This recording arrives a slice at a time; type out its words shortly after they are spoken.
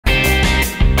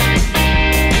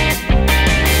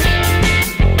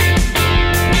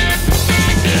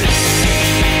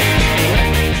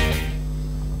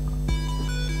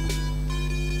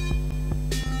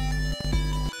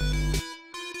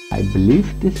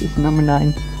believe this is number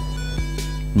 9.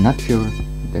 Not sure,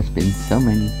 there's been so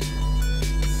many.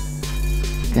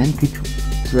 Can't keep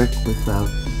track without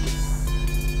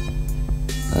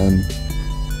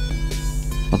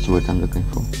what's the word I'm looking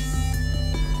for?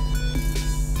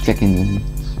 Checking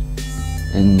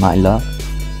in my love.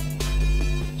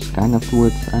 It's kind of the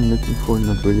words I'm looking for,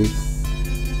 not really.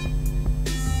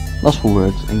 Lost for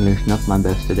words, English not my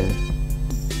best today.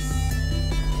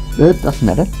 But it doesn't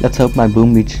matter, let's hope my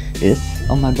Boombeach is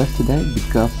on my best today,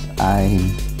 because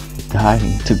I'm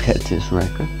dying to get this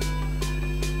record.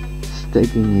 It's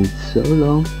taking me so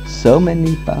long, so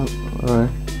many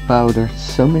powders,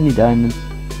 so many diamonds,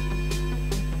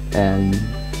 and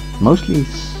mostly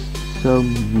so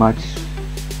much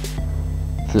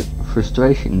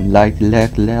frustration, like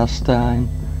last time.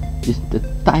 Just the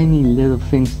tiny little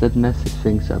things that messes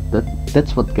things up.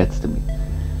 That's what gets to me.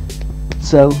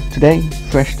 So today,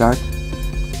 fresh start,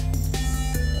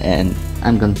 and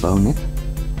I'm gonna bone it.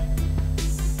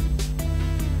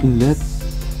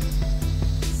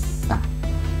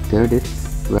 There it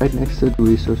is, right next to the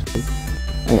resource page.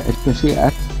 As you can see,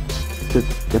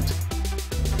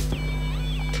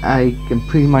 I can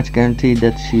pretty much guarantee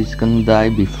that she's gonna die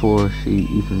before she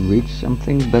even reaches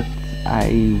something, but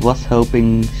I was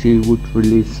hoping she would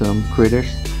release some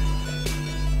critters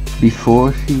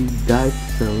before she died,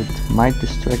 so it might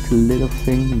distract a little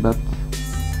thing, but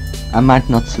I might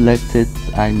not select it,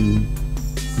 I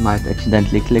might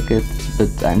accidentally click it,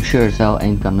 but I'm sure as hell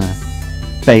ain't gonna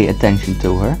pay attention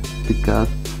to her, because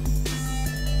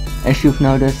as you've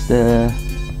noticed, the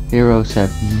heroes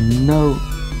have no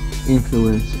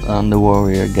influence on the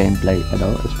warrior gameplay at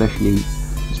all, especially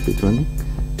speedrunning.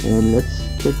 And let's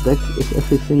check back, is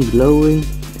everything glowing?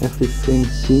 Everything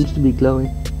seems to be glowing.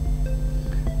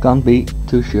 Can't be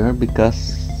too sure,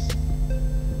 because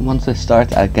once I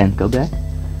start I can't go back.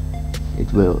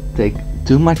 It will take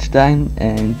too much time,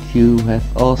 and you have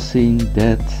all seen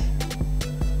that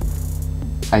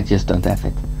I just don't have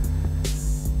it.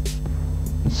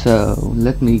 So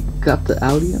let me cut the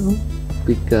audio,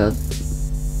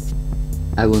 because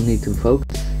I will need to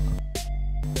focus.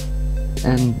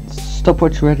 And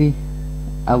stopwatch ready.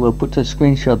 I will put a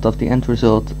screenshot of the end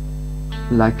result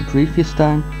like the previous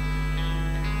time.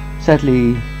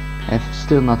 Sadly, I've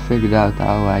still not figured out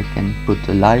how I can put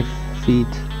a live feed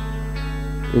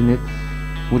in it.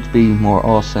 Would be more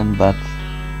awesome, but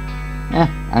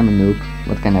I'm a noob,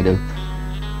 what can I do?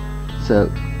 So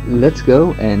let's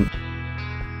go. And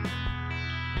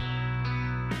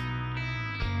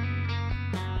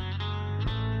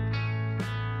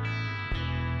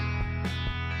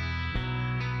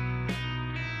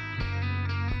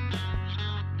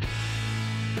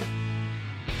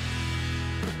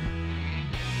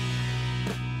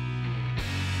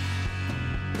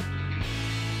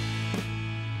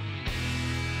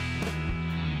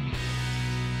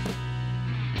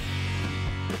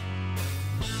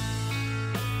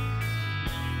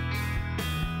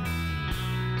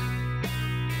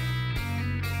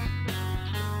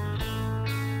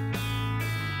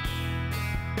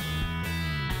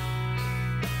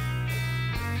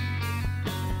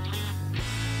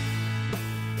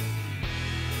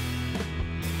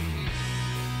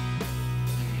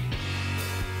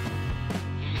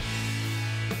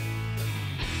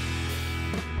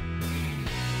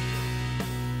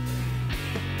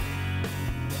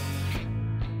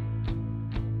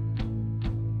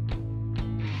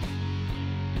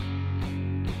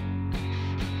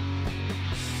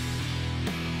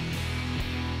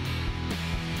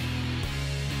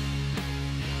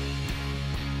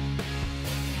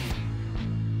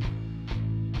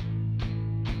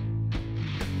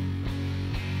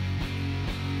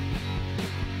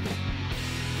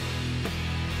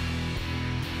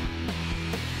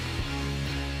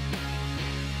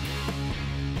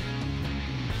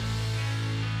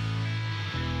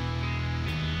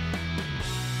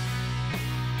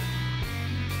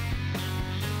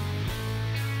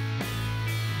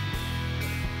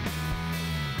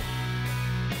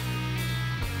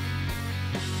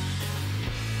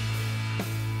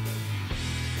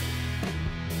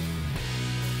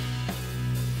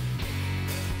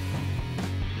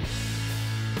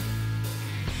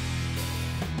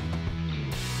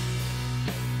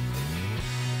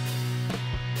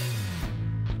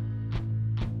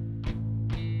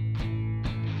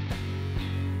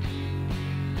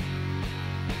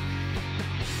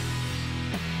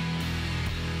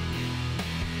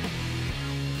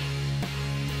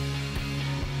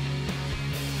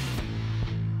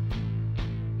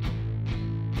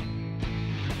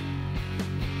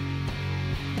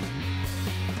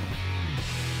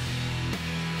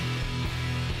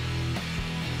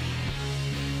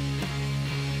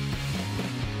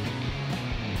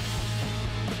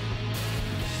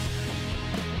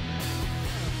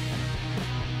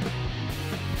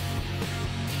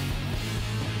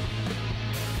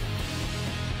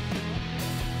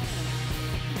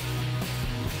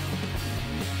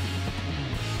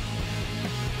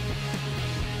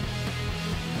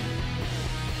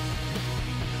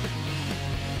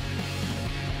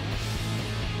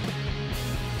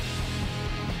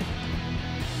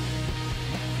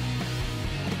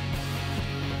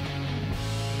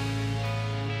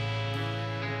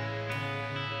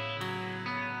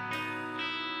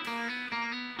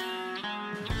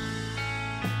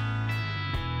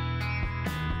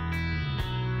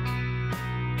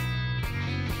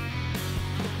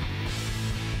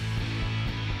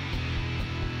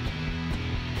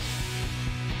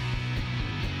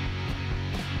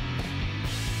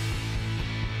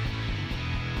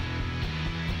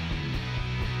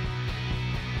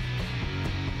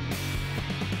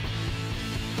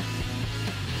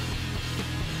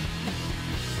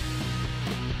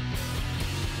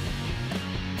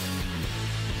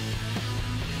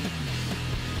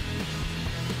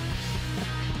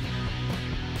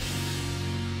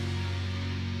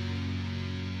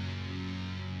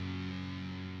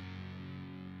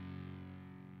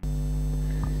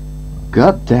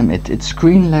God damn it, it's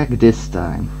screen lag this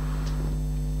time.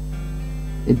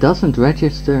 It doesn't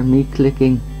register me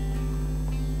clicking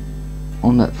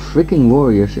on the freaking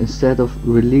warriors instead of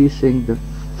releasing the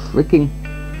freaking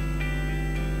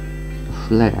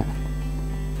flare.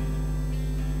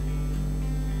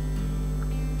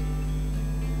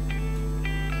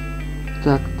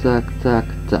 Tuck, tuck, tuck,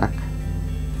 tuck.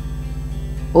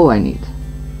 All I need.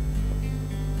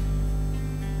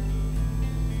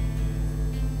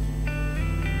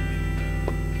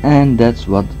 And that's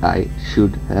what I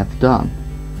should have done.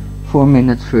 4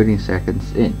 minutes 13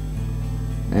 seconds in.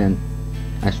 And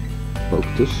I spoke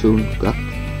too soon. God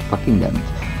fucking damn it.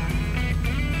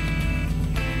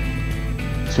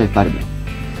 Saved by the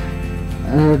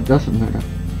bell. Doesn't matter.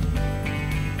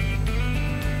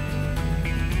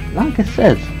 Like I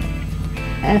said,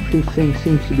 everything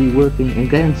seems to be working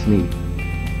against me.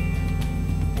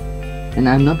 And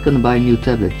I'm not gonna buy a new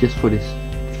tablet just for this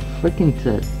freaking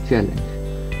challenge.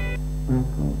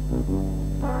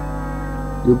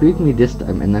 You beat me this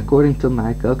time, and according to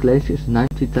my calculations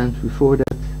 90 times before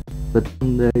that, but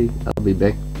one day I'll be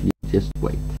back, you just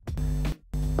wait.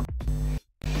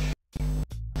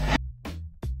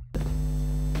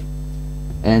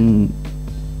 And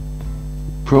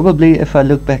probably if I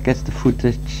look back at the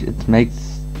footage, it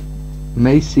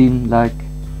may seem like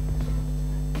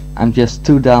I'm just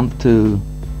too dumb to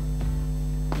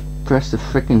press the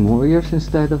freaking warriors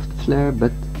instead of the flare,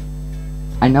 but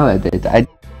I know I did.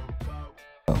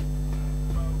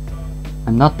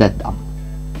 I'm not that dumb.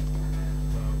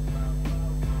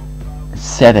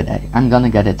 Saturday. I'm gonna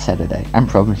get it Saturday. I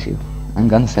promise you. I'm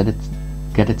gonna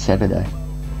get it Saturday.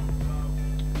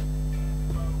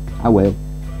 I will.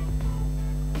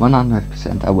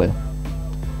 100% I will.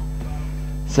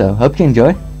 So, hope you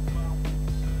enjoy.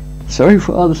 Sorry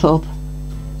for all the salt.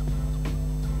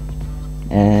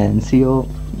 And see you all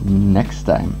next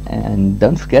time. And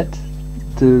don't forget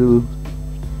to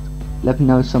let me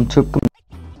know some trip,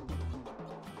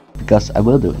 because I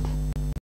will do it.